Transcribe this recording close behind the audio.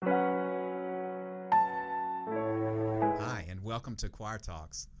welcome to Choir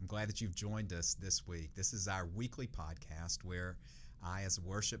Talks. I'm glad that you've joined us this week. This is our weekly podcast where I, as a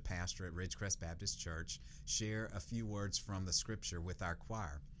worship pastor at Ridgecrest Baptist Church, share a few words from the Scripture with our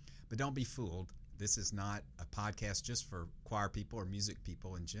choir. But don't be fooled. This is not a podcast just for choir people or music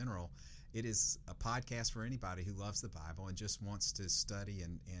people in general. It is a podcast for anybody who loves the Bible and just wants to study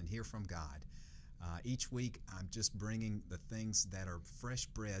and hear from God. Each week, I'm just bringing the things that are fresh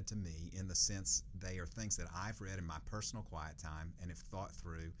bread to me, in the sense they are things that I've read in my personal quiet time and have thought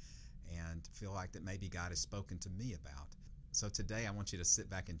through and feel like that maybe God has spoken to me about. So today, I want you to sit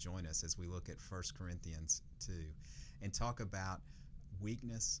back and join us as we look at 1 Corinthians 2 and talk about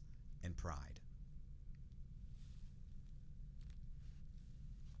weakness and pride.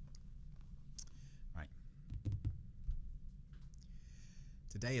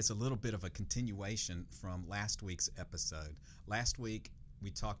 Today is a little bit of a continuation from last week's episode. Last week, we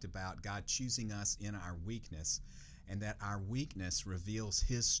talked about God choosing us in our weakness, and that our weakness reveals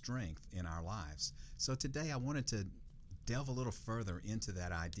His strength in our lives. So today, I wanted to delve a little further into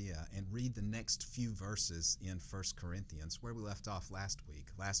that idea and read the next few verses in 1 Corinthians, where we left off last week.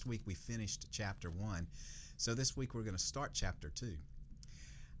 Last week, we finished chapter 1, so this week we're going to start chapter 2.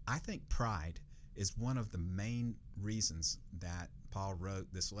 I think pride is one of the main reasons that Paul wrote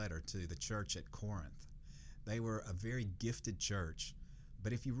this letter to the church at Corinth. They were a very gifted church,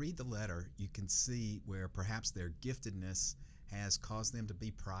 but if you read the letter, you can see where perhaps their giftedness has caused them to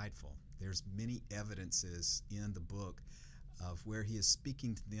be prideful. There's many evidences in the book of where he is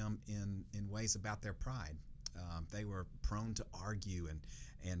speaking to them in ways about their pride. They were prone to argue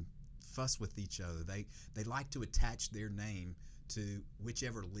and fuss with each other. They like to attach their name to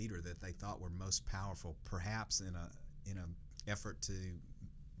whichever leader that they thought were most powerful, perhaps in a effort to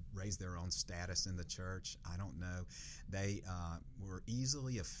raise their own status in the church. I don't know. They were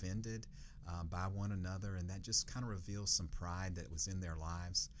easily offended by one another, and that just kind of reveals some pride that was in their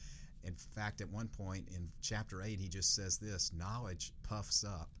lives. In fact, at one point in chapter 8, he just says this: knowledge puffs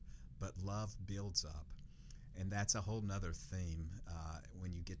up, but love builds up. And that's a whole nother theme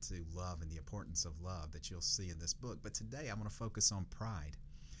when you get to love and the importance of love that you'll see in this book. But today I want to focus on pride.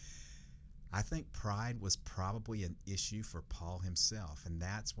 I think pride was probably an issue for Paul himself, and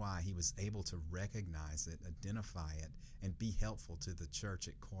that's why he was able to recognize it, identify it, and be helpful to the church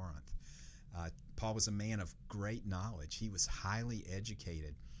at Corinth. Paul was a man of great knowledge. He was highly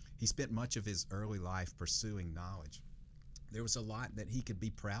educated. He spent much of his early life pursuing knowledge. There was a lot that he could be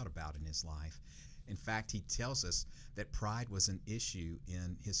proud about in his life. In fact, he tells us that pride was an issue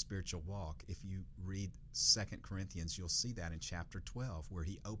in his spiritual walk. If you read 2 Corinthians, you'll see that in chapter 12, where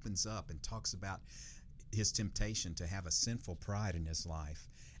he opens up and talks about his temptation to have a sinful pride in his life.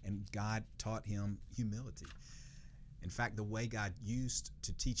 And God taught him humility. In fact, the way God used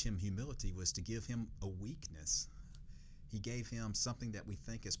to teach him humility was to give him a weakness. He gave him something that we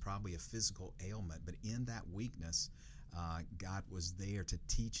think is probably a physical ailment, but in that weakness, God was there to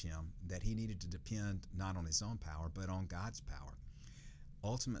teach him that he needed to depend not on his own power, but on God's power.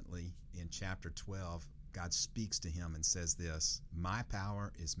 Ultimately, in chapter 12, God speaks to him and says this: "My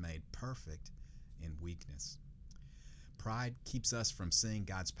power is made perfect in weakness." Pride keeps us from seeing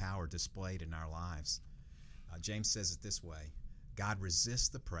God's power displayed in our lives. James says it this way: God resists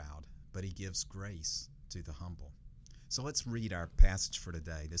the proud, but he gives grace to the humble. So let's read our passage for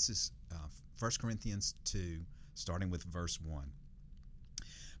today. This is 1 Corinthians 2, starting with verse 1.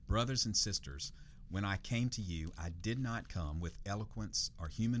 Brothers and sisters, when I came to you, I did not come with eloquence or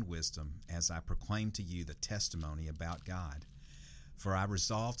human wisdom as I proclaimed to you the testimony about God. For I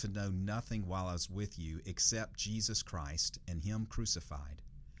resolved to know nothing while I was with you except Jesus Christ and Him crucified.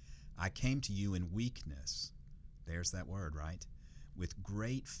 I came to you in weakness. There's that word, right? With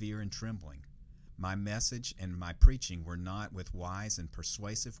great fear and trembling. My message and my preaching were not with wise and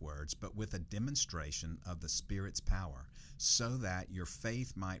persuasive words, but with a demonstration of the Spirit's power, so that your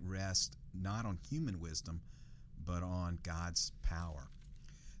faith might rest not on human wisdom, but on God's power.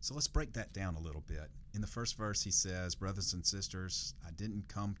 So let's break that down a little bit. In the first verse, he says, brothers and sisters, I didn't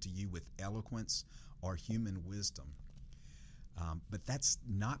come to you with eloquence or human wisdom. But that's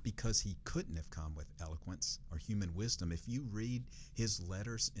not because he couldn't have come with eloquence or human wisdom. If you read his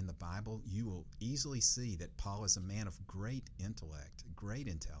letters in the Bible, you will easily see that Paul is a man of great intellect, great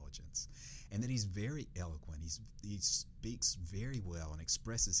intelligence, and that he's very eloquent. He speaks very well and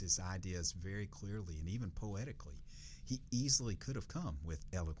expresses his ideas very clearly and even poetically. He easily could have come with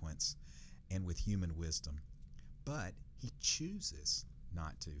eloquence and with human wisdom, but he chooses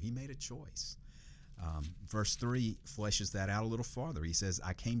not to. He made a choice. Verse 3 fleshes that out a little farther. He says,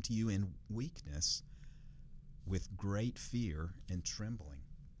 I came to you in weakness with great fear and trembling.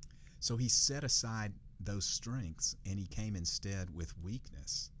 So he set aside those strengths and he came instead with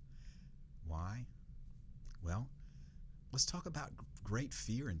weakness. Why? Well, let's talk about great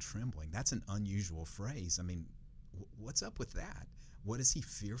fear and trembling. That's an unusual phrase. I mean, what's up with that? What is he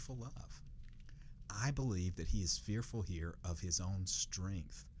fearful of? I believe that he is fearful here of his own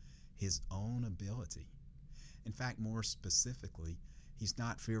strength, his own ability. In fact, more specifically, he's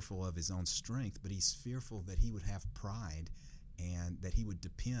not fearful of his own strength, but he's fearful that he would have pride and that he would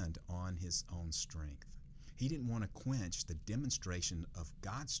depend on his own strength. He didn't want to quench the demonstration of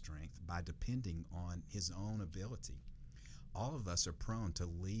God's strength by depending on his own ability. All of us are prone to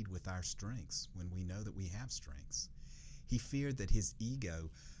lead with our strengths when we know that we have strengths. He feared that his ego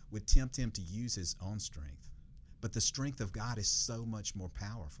would tempt him to use his own strength. But the strength of God is so much more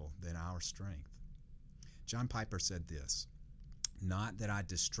powerful than our strength. John Piper said this, "Not that I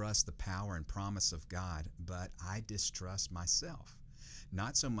distrust the power and promise of God, but I distrust myself.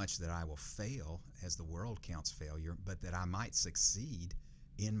 Not so much that I will fail as the world counts failure, but that I might succeed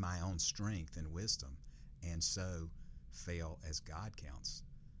in my own strength and wisdom, and so fail as God counts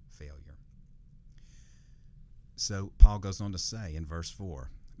failure." So Paul goes on to say in verse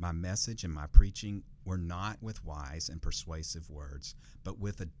 4, "My message and my preaching were not with wise and persuasive words, but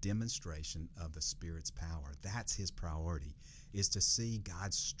with a demonstration of the Spirit's power." That's his priority, is to see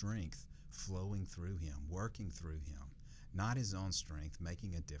God's strength flowing through him, working through him, not his own strength,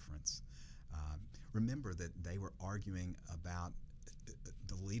 making a difference. Remember that they were arguing about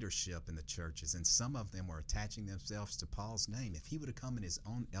the leadership in the churches, and some of them were attaching themselves to Paul's name. If he would have come in his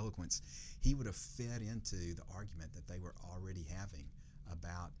own eloquence, he would have fed into the argument that they were already having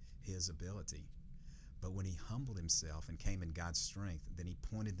about his ability. But when he humbled himself and came in God's strength, then he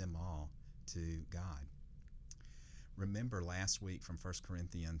pointed them all to God. Remember last week from 1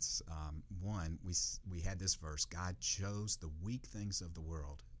 Corinthians 1, we had this verse, "God chose the weak things of the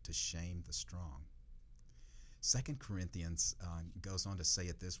world to shame the strong." 2 Corinthians goes on to say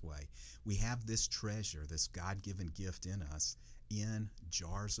it this way, "We have this treasure, this God-given gift in us, in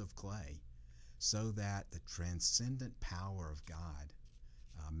jars of clay, so that the transcendent power of God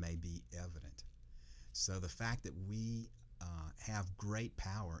may be evident." So the fact that we have great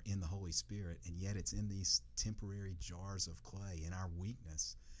power in the Holy Spirit, and yet it's in these temporary jars of clay in our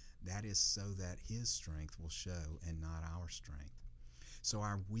weakness, that is so that his strength will show and not our strength. So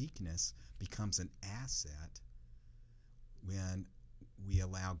our weakness becomes an asset when we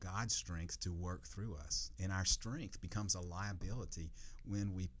allow God's strength to work through us. And our strength becomes a liability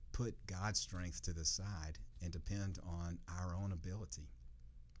when we put God's strength to the side and depend on our own ability.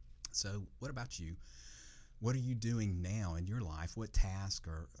 So what about you? What are you doing now in your life? What task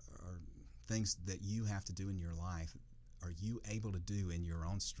or things that you have to do in your life are you able to do in your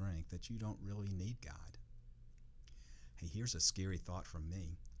own strength that you don't really need God? Hey, here's a scary thought from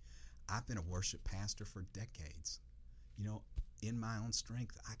me. I've been a worship pastor for decades. You know, in my own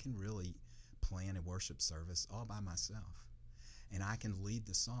strength, I can really plan a worship service all by myself. And I can lead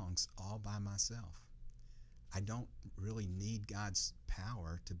the songs all by myself. I don't really need God's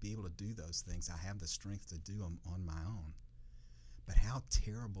power to be able to do those things. I have the strength to do them on my own. But how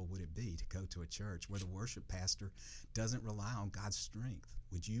terrible would it be to go to a church where the worship pastor doesn't rely on God's strength?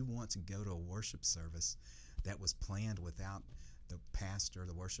 Would you want to go to a worship service that was planned without the pastor,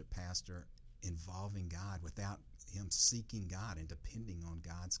 the worship pastor, involving God, without him seeking God and depending on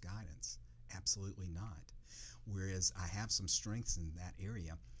God's guidance? Absolutely not. Whereas I have some strengths in that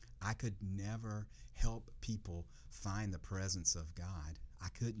area, I could never help people find the presence of God. I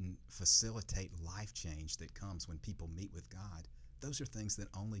couldn't facilitate life change that comes when people meet with God. Those are things that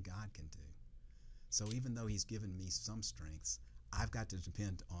only God can do. So even though he's given me some strengths, I've got to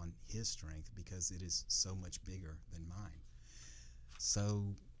depend on his strength because it is so much bigger than mine.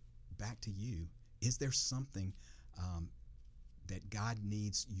 So back to you. Is there something that God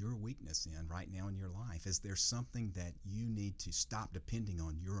needs your weakness in right now in your life? Is there something that you need to stop depending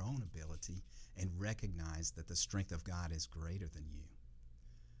on your own ability and recognize that the strength of God is greater than you?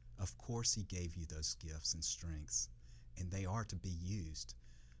 Of course he gave you those gifts and strengths, and they are to be used,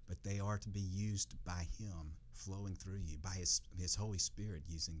 but they are to be used by him flowing through you, by his Holy Spirit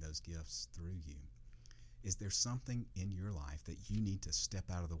using those gifts through you. Is there something in your life that you need to step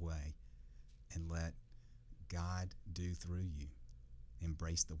out of the way and let God do through you?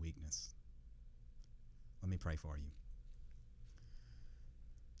 Embrace the weakness. Let me pray for you.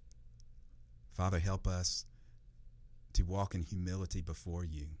 Father, help us to walk in humility before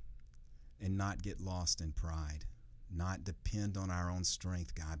you and not get lost in pride, not depend on our own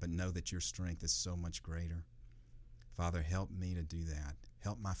strength, God, but know that your strength is so much greater. Father, help me to do that.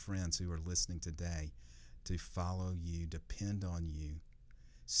 Help my friends who are listening today to follow you, depend on you,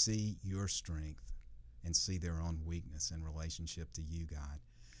 see your strength, and see their own weakness in relationship to you, God.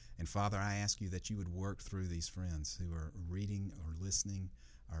 And Father, I ask you that you would work through these friends who are reading or listening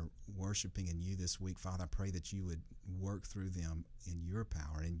or worshiping in you this week. Father, I pray that you would work through them in your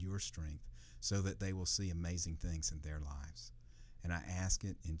power and your strength so that they will see amazing things in their lives. And I ask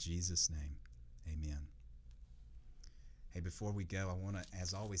it in Jesus' name. Amen. Hey, before we go, I want to,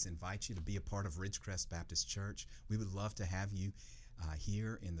 as always, invite you to be a part of Ridgecrest Baptist Church. We would love to have you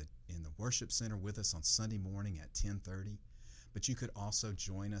here in the worship center with us on Sunday morning at 10:30. But you could also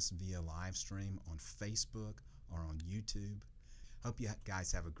join us via live stream on Facebook or on YouTube. Hope you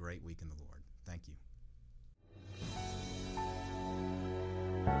guys have a great week in the Lord. Thank you.